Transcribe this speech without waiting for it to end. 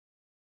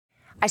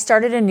I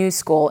started a new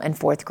school in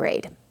 4th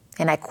grade,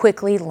 and I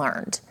quickly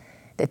learned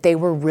that they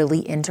were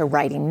really into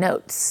writing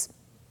notes.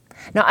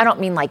 Now, I don't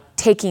mean like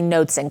taking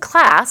notes in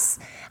class.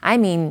 I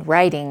mean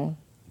writing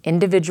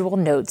individual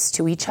notes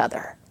to each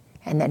other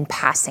and then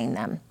passing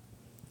them.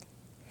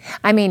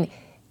 I mean,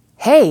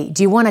 hey,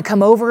 do you want to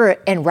come over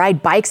and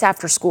ride bikes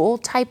after school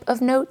type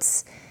of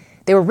notes?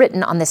 They were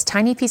written on this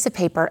tiny piece of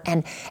paper,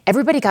 and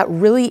everybody got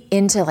really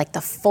into like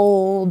the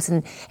folds,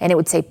 and it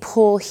would say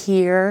pull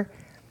here.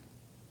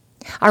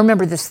 I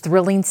remember this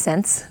thrilling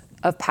sense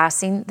of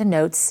passing the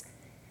notes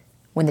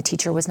when the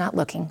teacher was not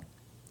looking.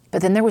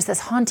 But then there was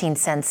this haunting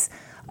sense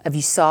of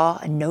you saw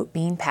a note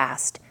being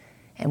passed,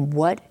 and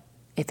what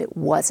if it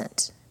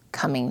wasn't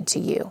coming to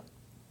you?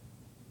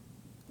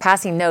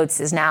 Passing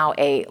notes is now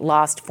a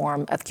lost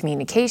form of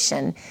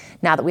communication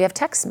now that we have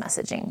text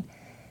messaging.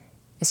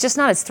 It's just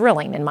not as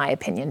thrilling, in my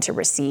opinion, to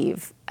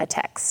receive a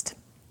text.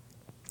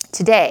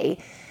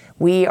 Today,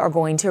 we are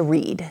going to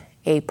read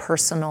a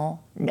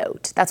personal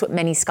note. That's what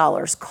many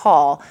scholars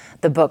call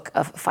the book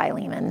of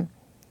Philemon.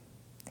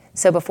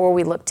 So before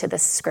we look to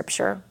this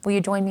scripture, will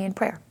you join me in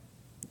prayer?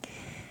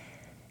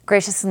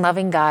 Gracious and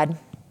loving God,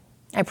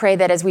 I pray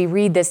that as we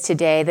read this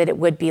today, that it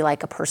would be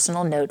like a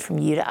personal note from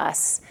you to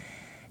us,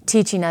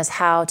 teaching us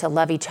how to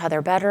love each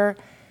other better,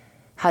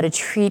 how to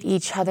treat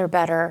each other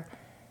better,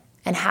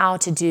 and how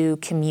to do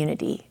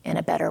community in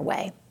a better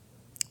way.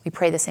 We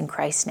pray this in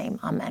Christ's name.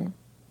 Amen.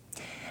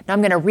 Now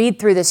I'm going to read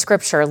through the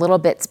scripture little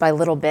bits by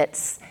little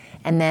bits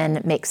and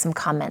then make some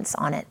comments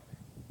on it.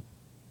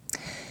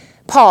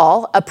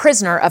 Paul, a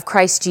prisoner of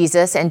Christ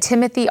Jesus, and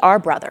Timothy, our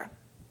brother,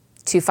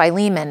 to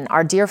Philemon,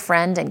 our dear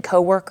friend and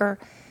co-worker,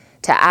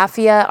 to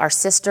Apphia, our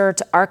sister,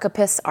 to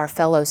Archippus, our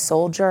fellow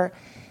soldier,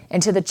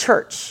 and to the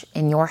church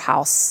in your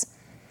house.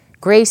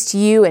 Grace to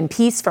you and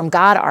peace from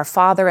God our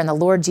Father and the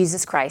Lord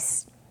Jesus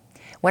Christ.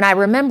 When I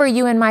remember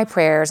you in my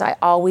prayers, I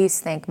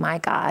always thank my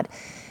God,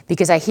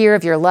 because I hear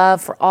of your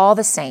love for all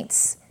the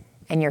saints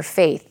and your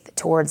faith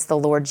towards the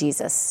Lord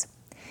Jesus.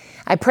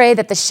 I pray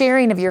that the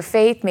sharing of your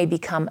faith may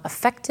become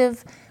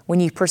effective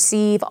when you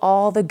perceive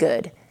all the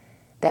good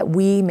that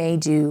we may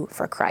do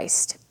for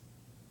Christ.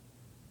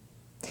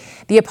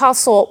 The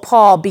Apostle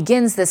Paul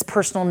begins this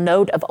personal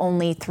note of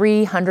only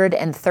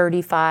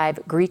 335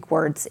 Greek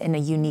words in a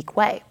unique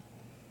way.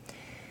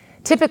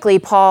 Typically,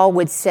 Paul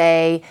would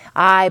say,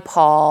 I,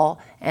 Paul,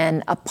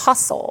 an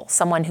apostle,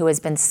 someone who has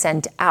been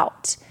sent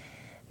out.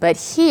 But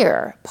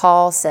here,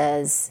 Paul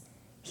says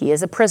he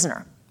is a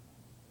prisoner,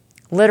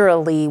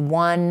 literally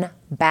one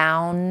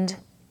bound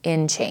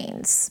in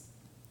chains.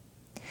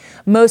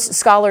 Most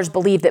scholars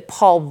believe that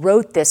Paul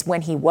wrote this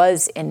when he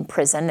was in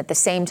prison, at the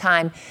same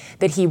time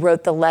that he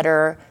wrote the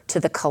letter to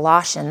the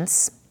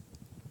Colossians.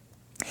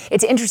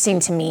 It's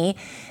interesting to me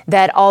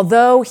that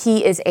although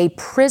he is a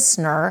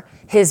prisoner,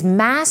 his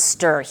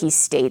master, he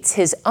states,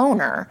 his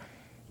owner,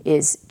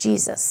 is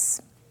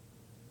Jesus.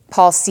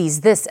 Paul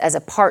sees this as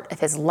a part of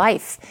his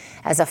life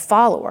as a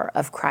follower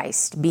of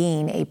Christ,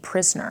 being a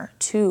prisoner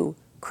to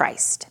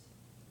Christ.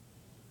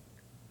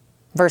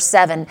 Verse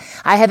 7,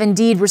 I have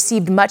indeed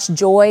received much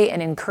joy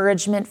and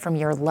encouragement from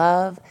your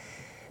love,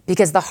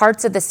 because the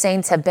hearts of the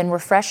saints have been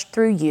refreshed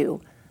through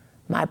you,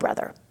 my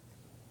brother.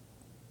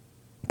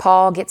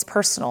 Paul gets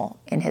personal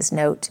in his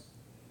note.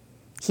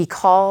 He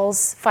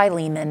calls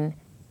Philemon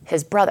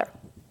his brother,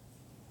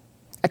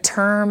 a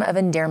term of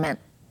endearment.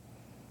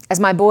 As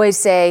my boys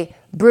say,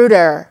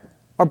 bruder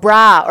or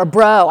bra or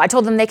bro. I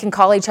told them they can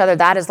call each other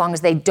that as long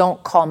as they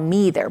don't call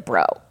me their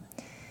bro.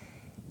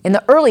 In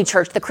the early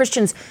church, the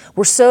Christians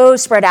were so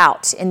spread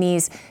out in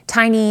these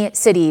tiny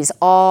cities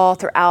all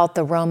throughout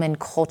the Roman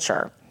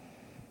culture.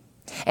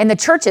 And the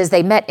churches,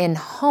 they met in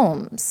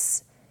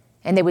homes,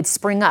 and they would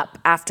spring up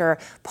after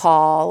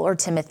Paul or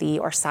Timothy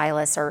or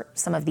Silas or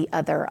some of the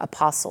other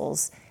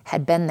apostles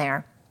had been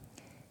there.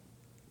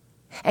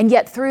 And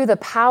yet through the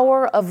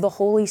power of the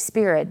Holy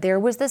Spirit, there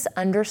was this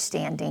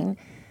understanding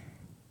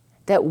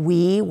that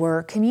we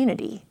were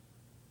community.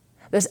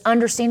 This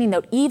understanding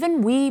that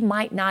even we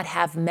might not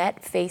have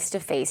met face to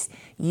face,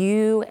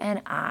 you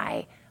and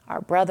I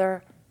are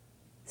brother,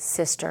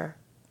 sister,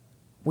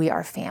 we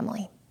are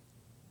family.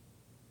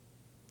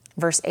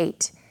 Verse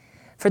 8,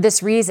 for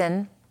this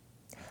reason,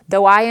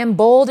 though I am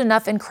bold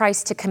enough in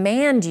Christ to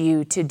command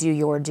you to do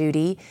your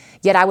duty,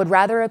 yet I would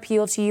rather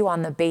appeal to you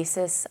on the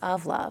basis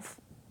of love.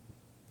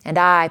 And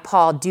I,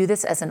 Paul, do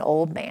this as an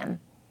old man,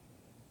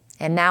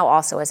 and now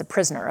also as a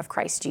prisoner of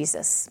Christ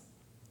Jesus.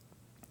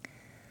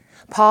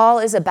 Paul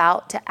is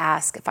about to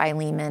ask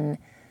Philemon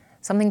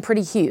something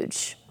pretty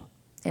huge,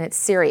 and it's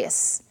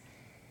serious.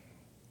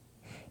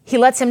 He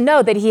lets him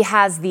know that he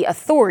has the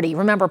authority.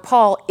 Remember,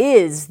 Paul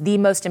is the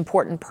most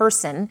important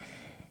person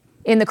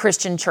in the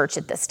Christian church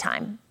at this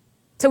time.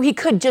 So he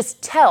could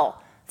just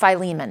tell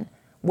Philemon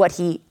what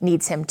he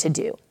needs him to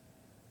do.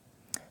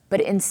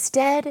 But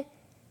instead,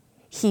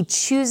 he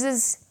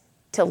chooses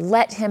to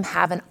let him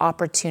have an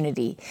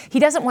opportunity. He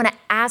doesn't want to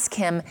ask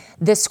him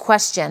this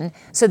question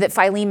so that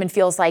Philemon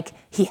feels like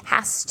he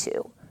has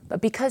to,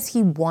 but because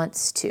he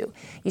wants to.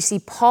 You see,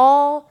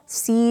 Paul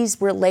sees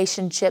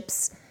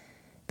relationships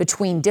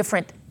between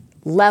different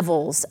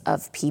levels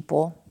of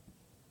people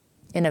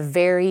in a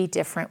very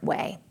different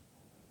way.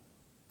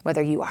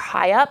 Whether you are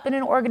high up in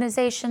an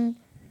organization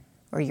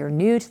or you're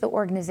new to the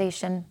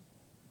organization.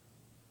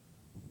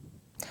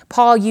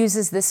 Paul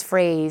uses this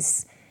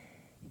phrase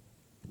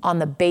on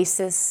the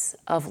basis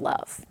of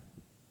love.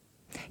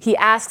 He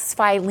asks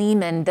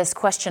Philemon this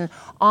question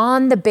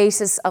on the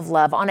basis of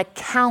love, on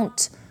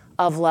account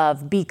of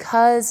love,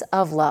 because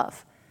of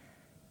love.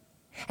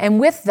 And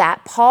with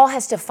that, Paul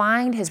has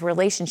defined his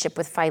relationship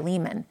with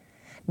Philemon,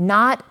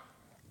 not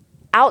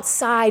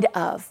outside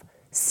of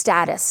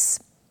status,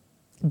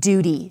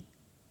 duty,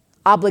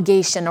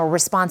 obligation, or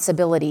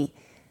responsibility.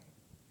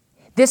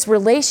 This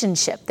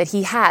relationship that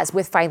he has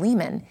with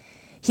Philemon,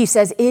 he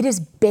says it is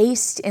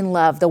based in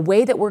love. The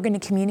way that we're going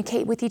to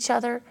communicate with each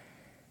other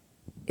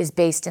is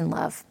based in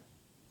love.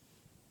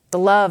 The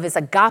love is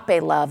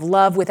agape love,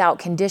 love without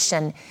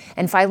condition.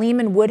 And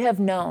Philemon would have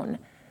known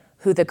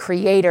who the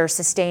creator,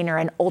 sustainer,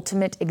 and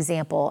ultimate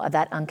example of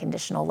that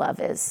unconditional love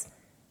is.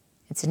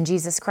 It's in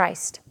Jesus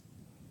Christ.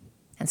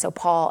 And so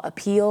Paul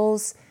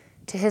appeals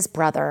to his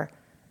brother,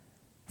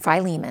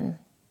 Philemon,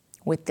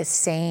 with the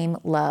same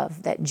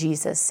love that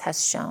Jesus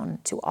has shown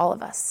to all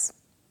of us.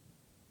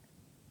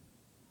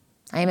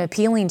 I am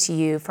appealing to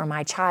you for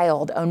my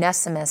child,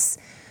 Onesimus,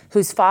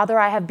 whose father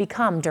I have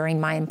become during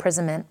my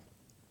imprisonment.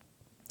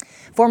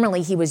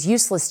 Formerly he was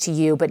useless to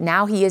you, but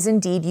now he is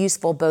indeed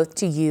useful both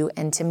to you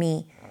and to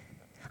me.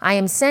 I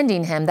am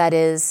sending him, that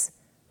is,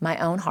 my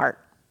own heart,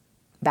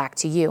 back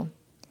to you.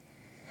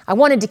 I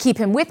wanted to keep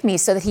him with me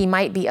so that he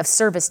might be of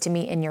service to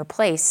me in your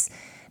place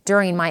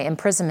during my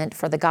imprisonment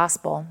for the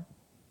gospel.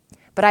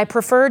 But I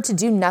preferred to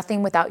do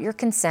nothing without your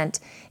consent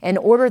in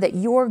order that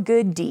your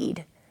good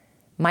deed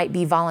might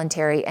be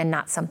voluntary and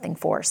not something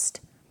forced.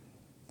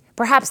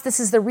 Perhaps this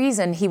is the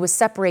reason he was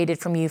separated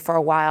from you for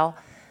a while,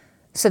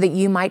 so that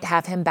you might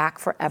have him back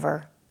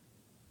forever,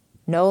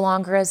 no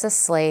longer as a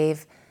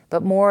slave,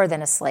 but more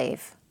than a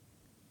slave,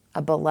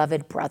 a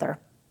beloved brother,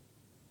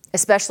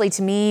 especially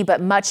to me,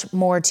 but much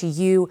more to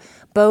you,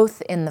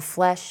 both in the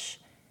flesh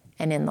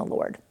and in the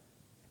Lord.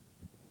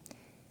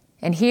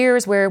 And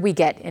here's where we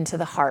get into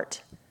the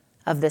heart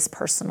of this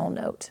personal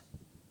note.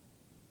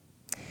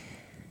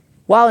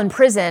 While in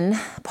prison,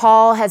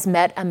 Paul has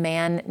met a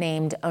man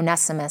named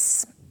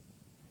Onesimus.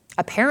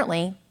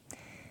 Apparently,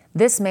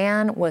 this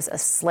man was a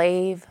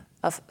slave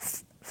of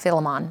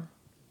Philemon,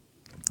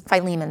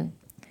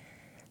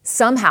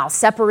 somehow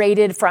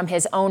separated from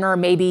his owner.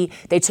 Maybe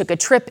they took a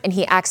trip and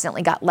he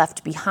accidentally got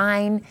left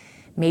behind.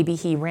 Maybe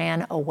he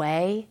ran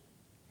away.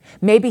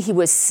 Maybe he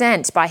was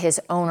sent by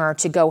his owner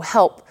to go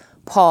help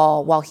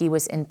Paul while he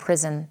was in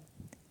prison.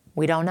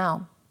 We don't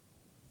know.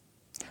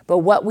 But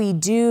what we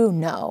do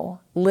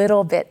know,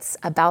 little bits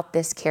about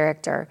this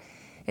character,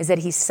 is that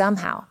he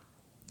somehow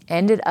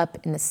ended up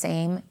in the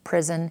same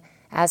prison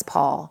as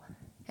Paul,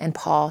 and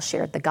Paul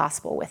shared the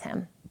gospel with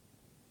him.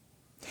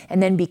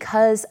 And then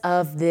because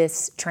of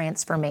this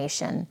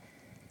transformation,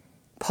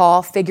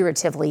 Paul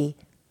figuratively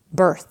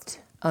birthed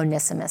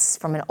Onesimus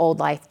from an old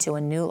life to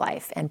a new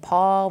life, and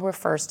Paul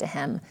refers to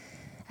him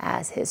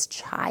as his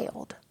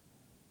child.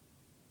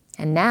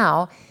 And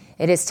now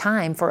it is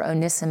time for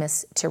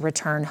Onesimus to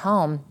return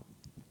home.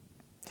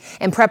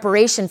 In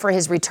preparation for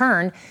his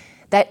return,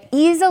 that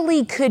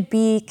easily could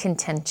be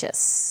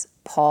contentious,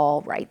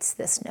 Paul writes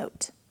this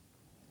note.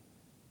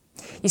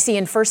 You see,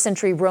 in first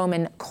century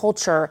Roman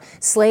culture,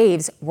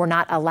 slaves were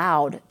not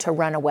allowed to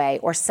run away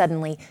or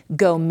suddenly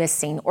go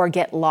missing or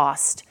get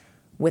lost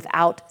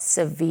without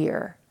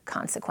severe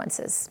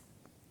consequences.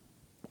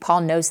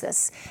 Paul knows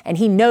this, and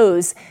he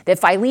knows that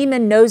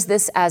Philemon knows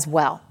this as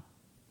well.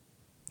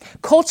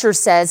 Culture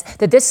says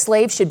that this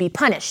slave should be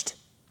punished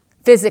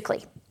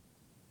physically.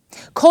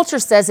 Culture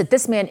says that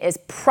this man is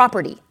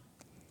property,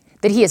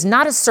 that he is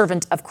not a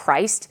servant of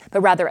Christ, but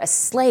rather a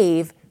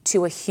slave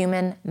to a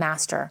human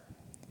master.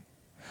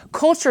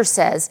 Culture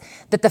says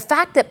that the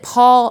fact that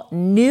Paul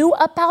knew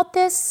about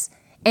this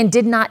and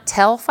did not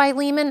tell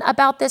Philemon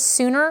about this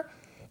sooner,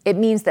 it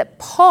means that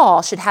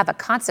Paul should have a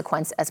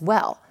consequence as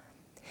well,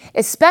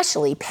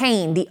 especially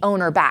paying the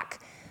owner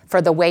back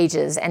for the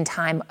wages and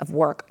time of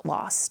work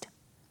lost.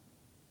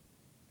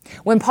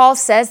 When Paul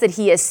says that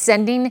he is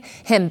sending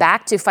him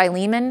back to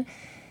Philemon,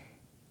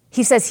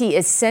 he says he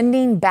is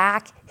sending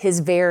back his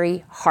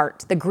very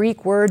heart. The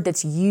Greek word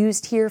that's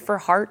used here for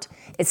heart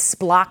is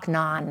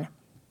splachnon.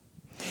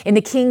 In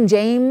the King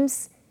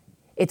James,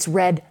 it's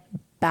read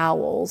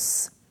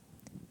bowels.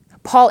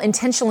 Paul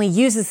intentionally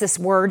uses this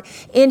word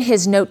in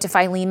his note to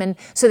Philemon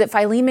so that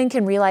Philemon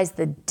can realize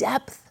the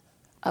depth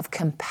of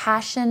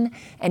compassion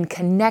and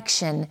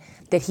connection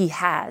that he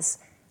has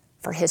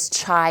for his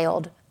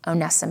child,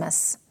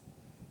 Onesimus.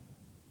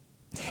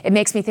 It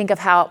makes me think of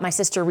how my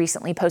sister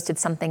recently posted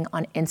something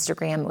on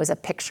Instagram. It was a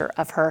picture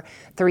of her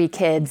 3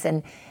 kids,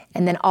 and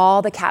then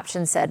all the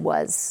caption said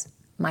was,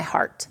 "My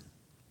heart."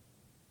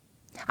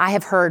 I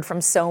have heard from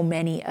so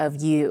many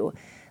of you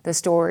the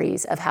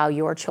stories of how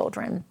your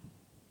children,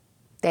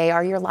 they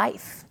are your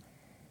life.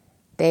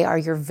 They are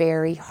your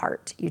very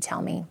heart, you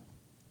tell me.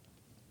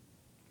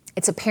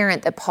 It's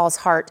apparent that Paul's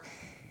heart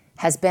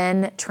has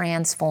been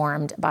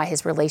transformed by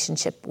his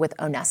relationship with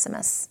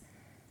Onesimus.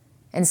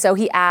 And so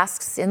he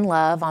asks in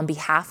love on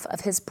behalf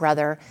of his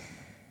brother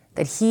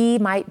that he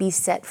might be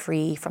set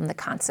free from the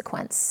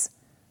consequence,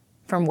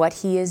 from what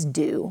he is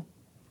due.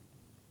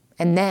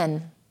 And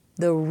then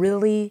the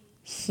really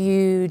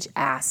huge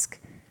ask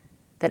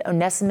that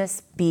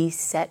Onesimus be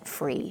set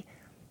free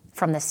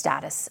from the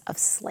status of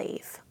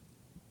slave.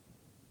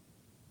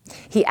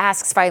 He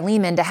asks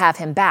Philemon to have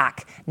him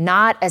back,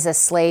 not as a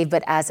slave,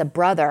 but as a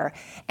brother.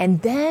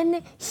 And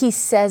then he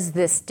says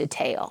this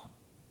detail: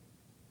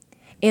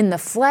 in the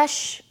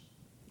flesh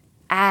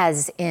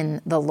as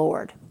in the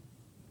Lord.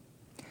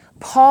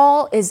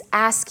 Paul is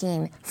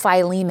asking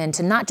Philemon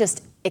to not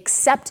just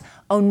accept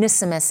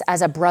Onesimus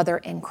as a brother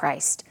in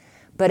Christ,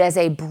 but as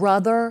a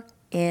brother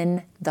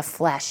in the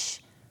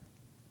flesh.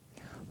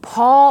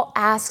 Paul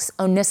asks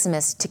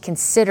Philemon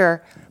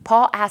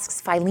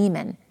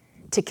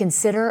to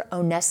consider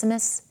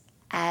Onesimus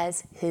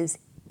as his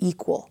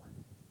equal.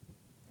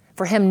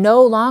 For him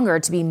no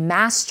longer to be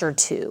master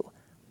to,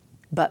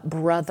 but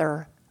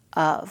brother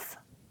of.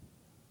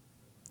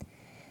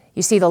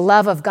 You see, the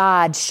love of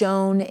God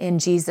shown in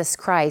Jesus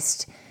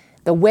Christ,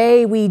 the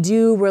way we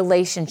do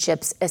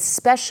relationships,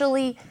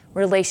 especially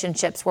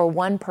relationships where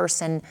one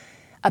person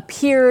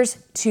appears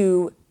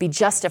to be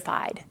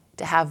justified,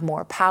 to have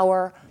more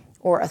power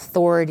or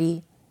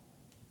authority.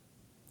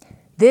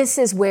 This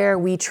is where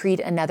we treat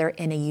another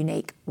in a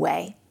unique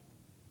way.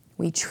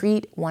 We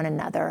treat one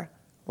another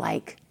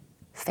like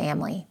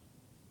family.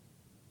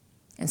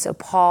 And so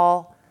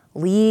Paul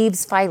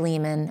leaves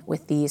Philemon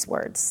with these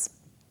words: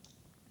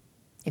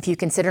 if you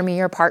consider me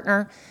your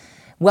partner,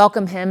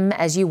 welcome him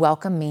as you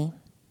welcome me.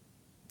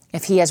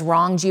 If he has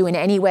wronged you in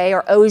any way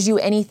or owes you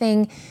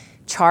anything,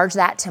 charge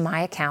that to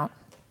my account.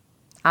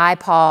 I,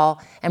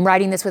 Paul, am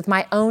writing this with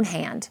my own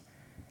hand.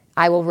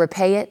 I will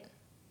repay it.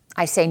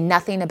 I say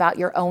nothing about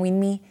your owing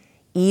me,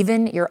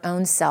 even your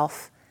own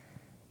self.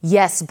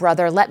 Yes,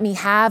 brother, let me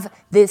have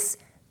this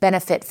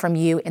benefit from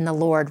you in the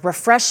Lord.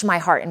 Refresh my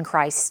heart in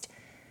Christ.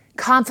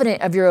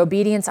 Confident of your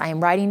obedience, I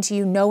am writing to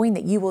you, knowing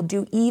that you will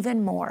do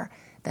even more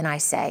than I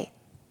say.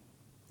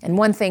 And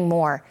one thing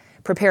more,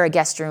 prepare a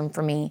guest room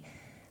for me,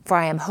 for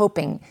I am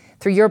hoping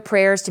through your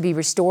prayers to be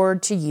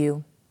restored to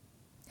you.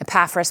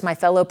 Epaphras, my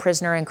fellow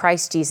prisoner in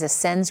Christ Jesus,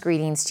 sends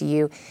greetings to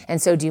you,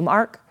 and so do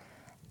Mark,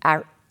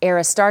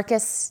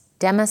 Aristarchus,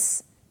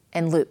 Demas,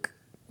 and Luke,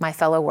 my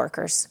fellow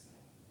workers.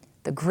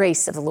 The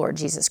grace of the Lord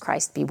Jesus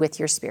Christ be with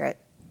your spirit.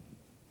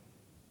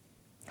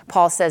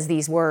 Paul says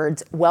these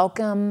words: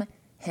 welcome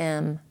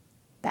him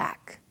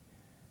back.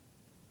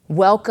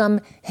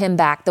 Welcome him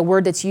back. The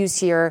word that's used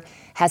here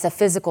has a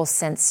physical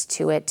sense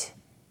to it,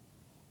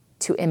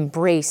 to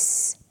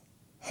embrace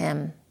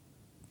him.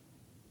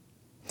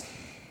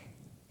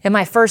 In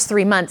my first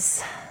 3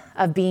 months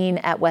of being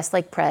at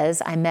Westlake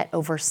Pres, I met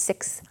over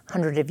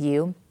 600 of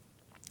you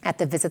at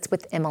the Visits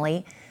with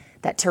Emily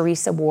that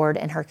Teresa Ward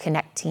and her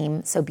Connect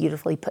team so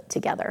beautifully put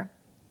together.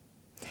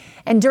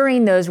 And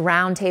during those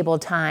roundtable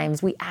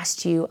times, we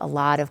asked you a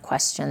lot of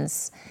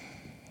questions.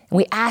 And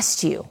we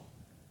asked you,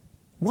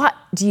 what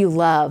do you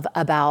love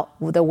about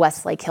the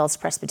Westlake Hills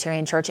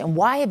Presbyterian Church, and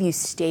why have you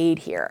stayed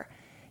here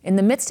in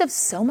the midst of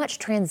so much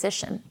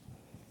transition?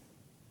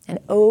 And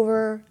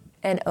over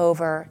and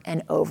over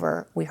and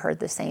over, we heard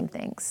the same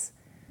things.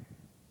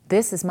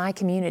 This is my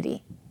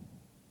community.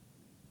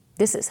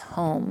 This is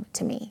home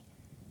to me.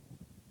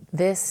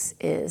 This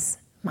is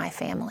my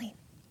family.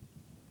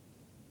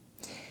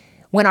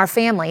 When our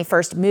family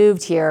first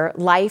moved here,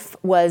 life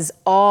was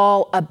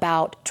all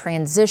about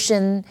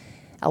transition,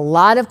 a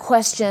lot of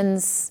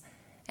questions,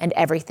 and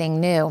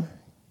everything new.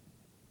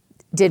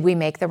 Did we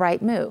make the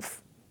right move?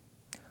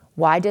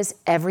 Why does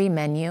every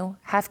menu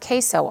have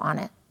queso on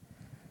it?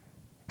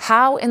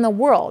 How in the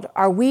world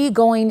are we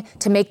going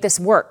to make this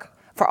work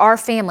for our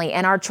family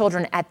and our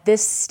children at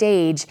this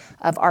stage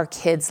of our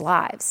kids'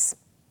 lives?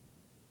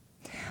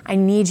 I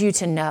need you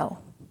to know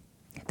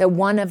that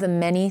one of the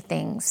many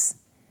things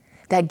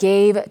that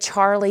gave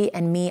Charlie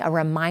and me a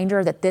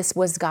reminder that this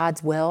was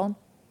God's will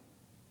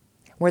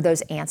were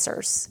those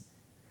answers.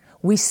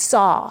 We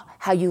saw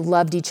how you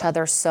loved each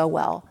other so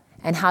well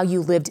and how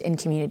you lived in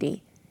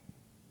community.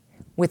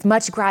 With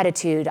much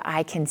gratitude,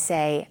 I can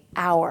say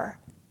our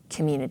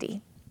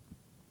community.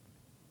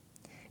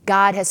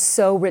 God has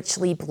so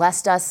richly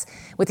blessed us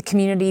with a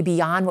community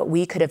beyond what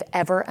we could have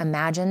ever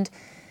imagined,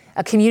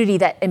 a community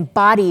that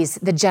embodies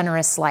the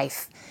generous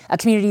life, a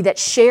community that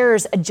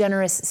shares a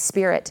generous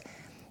spirit,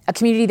 a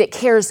community that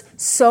cares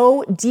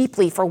so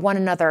deeply for one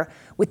another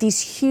with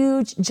these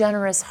huge,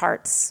 generous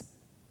hearts,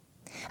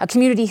 a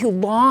community who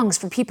longs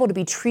for people to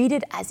be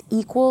treated as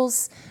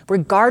equals,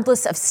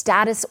 regardless of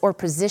status or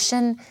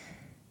position,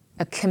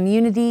 a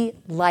community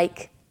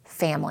like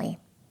family.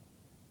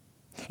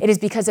 It is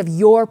because of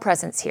your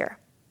presence here,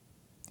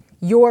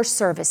 your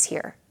service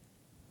here,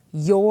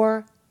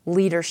 your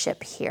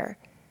leadership here,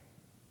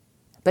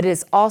 but it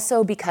is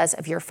also because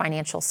of your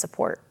financial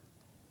support.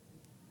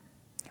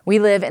 We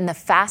live in the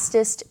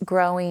fastest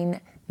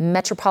growing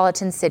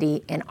metropolitan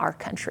city in our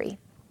country.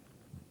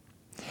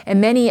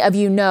 And many of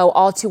you know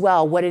all too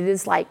well what it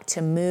is like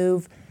to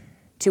move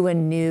to a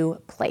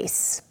new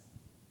place.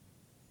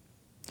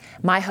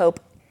 My hope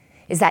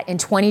is that in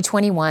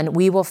 2021,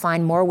 we will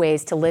find more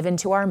ways to live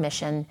into our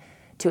mission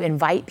to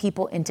invite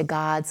people into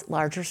God's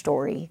larger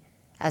story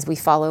as we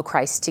follow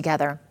Christ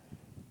together.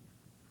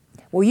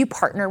 Will you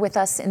partner with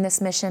us in this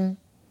mission?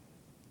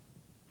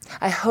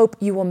 I hope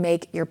you will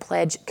make your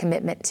pledge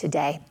commitment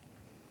today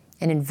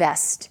and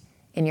invest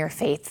in your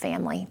faith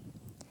family,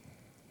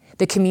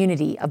 the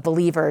community of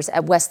believers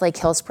at Westlake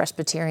Hills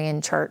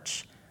Presbyterian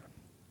Church.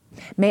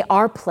 May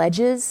our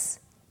pledges,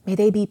 may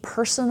they be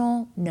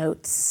personal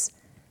notes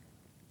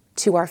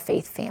to our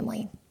faith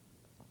family,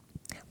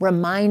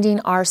 reminding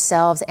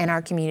ourselves and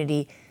our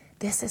community,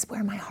 this is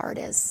where my heart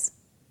is.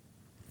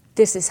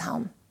 This is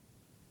home.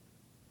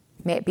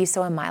 May it be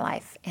so in my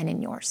life and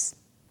in yours.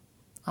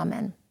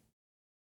 Amen.